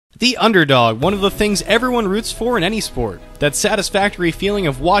The underdog, one of the things everyone roots for in any sport. That satisfactory feeling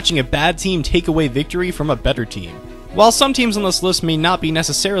of watching a bad team take away victory from a better team. While some teams on this list may not be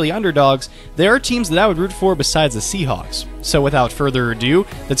necessarily underdogs, there are teams that I would root for besides the Seahawks. So without further ado,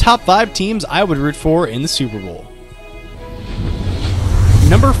 the top 5 teams I would root for in the Super Bowl.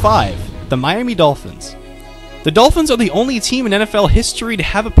 Number 5, the Miami Dolphins. The Dolphins are the only team in NFL history to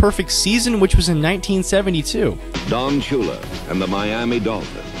have a perfect season, which was in 1972. Don Shula and the Miami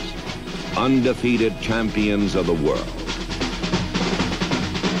Dolphins, undefeated champions of the world.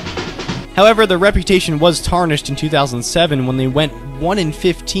 However, their reputation was tarnished in 2007 when they went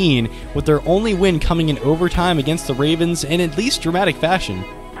 1-15, with their only win coming in overtime against the Ravens in at least dramatic fashion.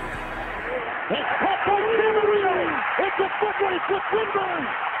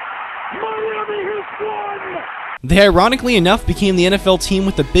 They ironically enough became the NFL team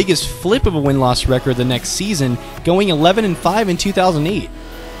with the biggest flip of a win-loss record the next season, going 11-5 in 2008.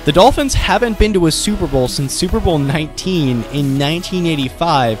 The Dolphins haven't been to a Super Bowl since Super Bowl 19 in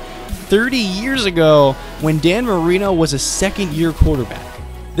 1985, 30 years ago when Dan Marino was a second-year quarterback.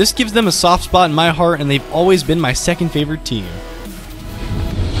 This gives them a soft spot in my heart, and they've always been my second favorite team.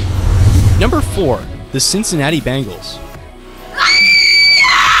 Number 4, the Cincinnati Bengals.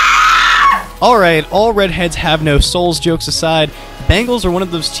 Alright, all redheads have no souls jokes aside, the Bengals are one of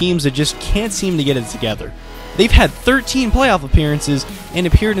those teams that just can't seem to get it together. They've had 13 playoff appearances and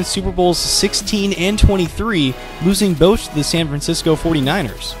appeared in Super Bowls 16 and 23, losing both to the San Francisco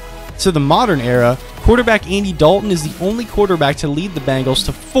 49ers. To the modern era, quarterback Andy Dalton is the only quarterback to lead the Bengals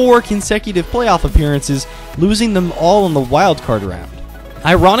to 4 consecutive playoff appearances, losing them all in the wildcard round.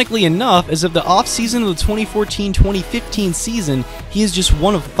 Ironically enough, as of the offseason of the 2014-2015 season, he is just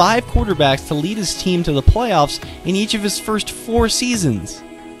one of 5 quarterbacks to lead his team to the playoffs in each of his first 4 seasons.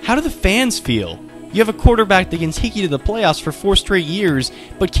 How do the fans feel? You have a quarterback that can take you to the playoffs for 4 straight years,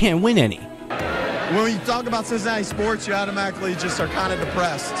 but can't win any. When you talk about Cincinnati sports, you automatically just are kind of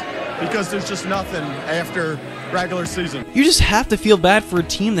depressed because there's just nothing after regular season. You just have to feel bad for a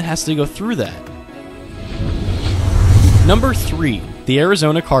team that has to go through that. Number 3, the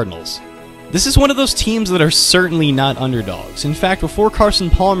Arizona Cardinals. This is one of those teams that are certainly not underdogs. In fact, before Carson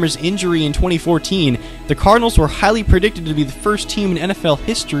Palmer's injury in 2014, the Cardinals were highly predicted to be the first team in NFL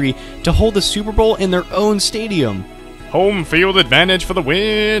history to hold the Super Bowl in their own stadium. Home field advantage for the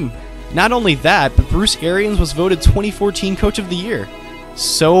win! Not only that, but Bruce Arians was voted 2014 Coach of the Year.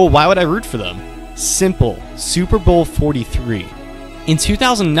 So why would I root for them? Simple, Super Bowl 43. In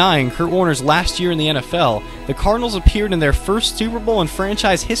 2009, Kurt Warner's last year in the NFL, the Cardinals appeared in their first Super Bowl in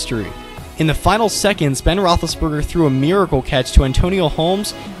franchise history. In the final seconds, Ben Roethlisberger threw a miracle catch to Antonio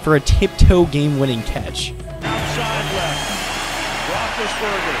Holmes for a tiptoe game-winning catch. Outside left,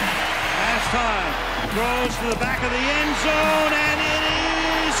 Roethlisberger has time, throws to the back of the end zone, and it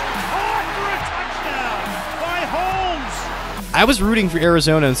is caught for a touchdown by Holmes. I was rooting for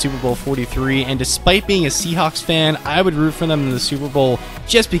Arizona in Super Bowl 43, and despite being a Seahawks fan, I would root for them in the Super Bowl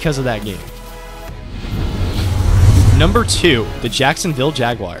just because of that game. Number 2, the Jacksonville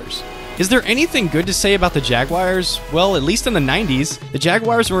Jaguars. Is there anything good to say about the Jaguars? Well, at least in the 90s, the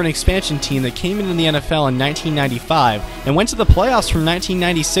Jaguars were an expansion team that came into the NFL in 1995 and went to the playoffs from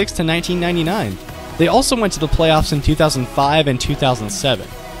 1996 to 1999. They also went to the playoffs in 2005 and 2007.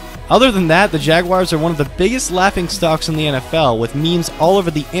 Other than that, the Jaguars are one of the biggest laughingstocks in the NFL, with memes all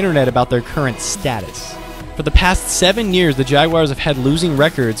over the internet about their current status. For the past 7 years, the Jaguars have had losing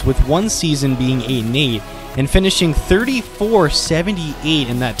records, with one season being 8-8, and finishing 34-78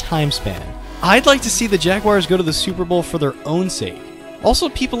 in that time span. I'd like to see the Jaguars go to the Super Bowl for their own sake. Also,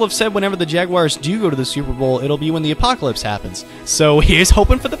 people have said whenever the Jaguars do go to the Super Bowl, it'll be when the apocalypse happens. So here's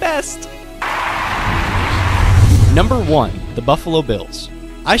hoping for the best! Number 1, the Buffalo Bills.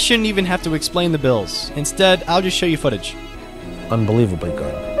 I shouldn't even have to explain the Bills. Instead, I'll just show you footage. Unbelievably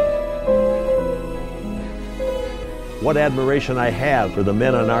good. What admiration I have for the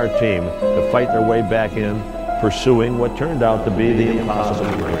men on our team to fight their way back in, pursuing what turned out to be the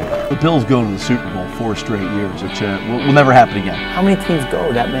impossible dream. The Bills go to the Super Bowl 4 straight years, which will never happen again. How many teams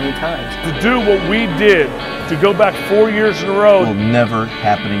go that many times? To do what we did, to go back 4 years in a row, Will never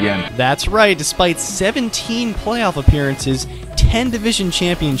happen again. That's right, despite 17 playoff appearances, 10 division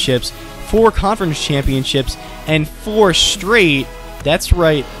championships, 4 conference championships, and 4 straight, that's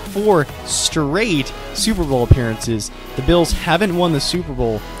right, 4 straight Super Bowl appearances, the Bills haven't won the Super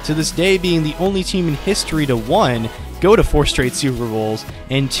Bowl, to this day being the only team in history to 1, go to 4 straight Super Bowls,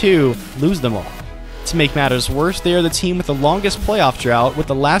 and 2, lose them all. To make matters worse, they are the team with the longest playoff drought, with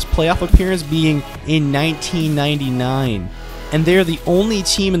the last playoff appearance being in 1999. And they are the only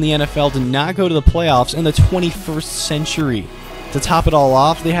team in the NFL to not go to the playoffs in the 21st century. To top it all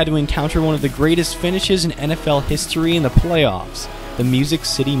off, they had to encounter one of the greatest finishes in NFL history in the playoffs, the Music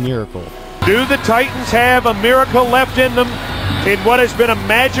City Miracle. Do the Titans have a miracle left in them in what has been a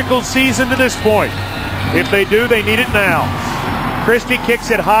magical season to this point? If they do, they need it now. Christie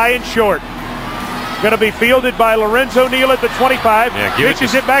kicks it high and short. Going to be fielded by Lorenzo Neal at the 25.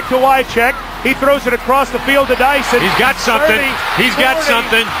 Pitches it back to Wycheck. He throws it across the field to Dyson. He's got something. 30, He's got 40,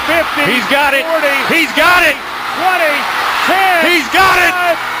 something. 50. He's got it. 40. He's got it. 20. 10. He's got it.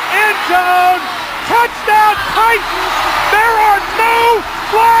 End zone. Touchdown Titans. There are no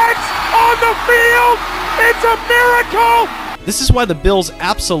flags on the field. It's a miracle. This is why the Bills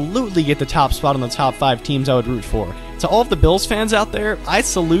absolutely get the top spot on the top 5 teams I would root for. To all of the Bills fans out there, I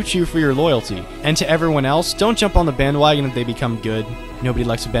salute you for your loyalty. And to everyone else, don't jump on the bandwagon if they become good. Nobody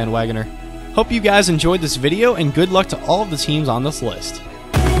likes a bandwagoner. Hope you guys enjoyed this video, and good luck to all of the teams on this list.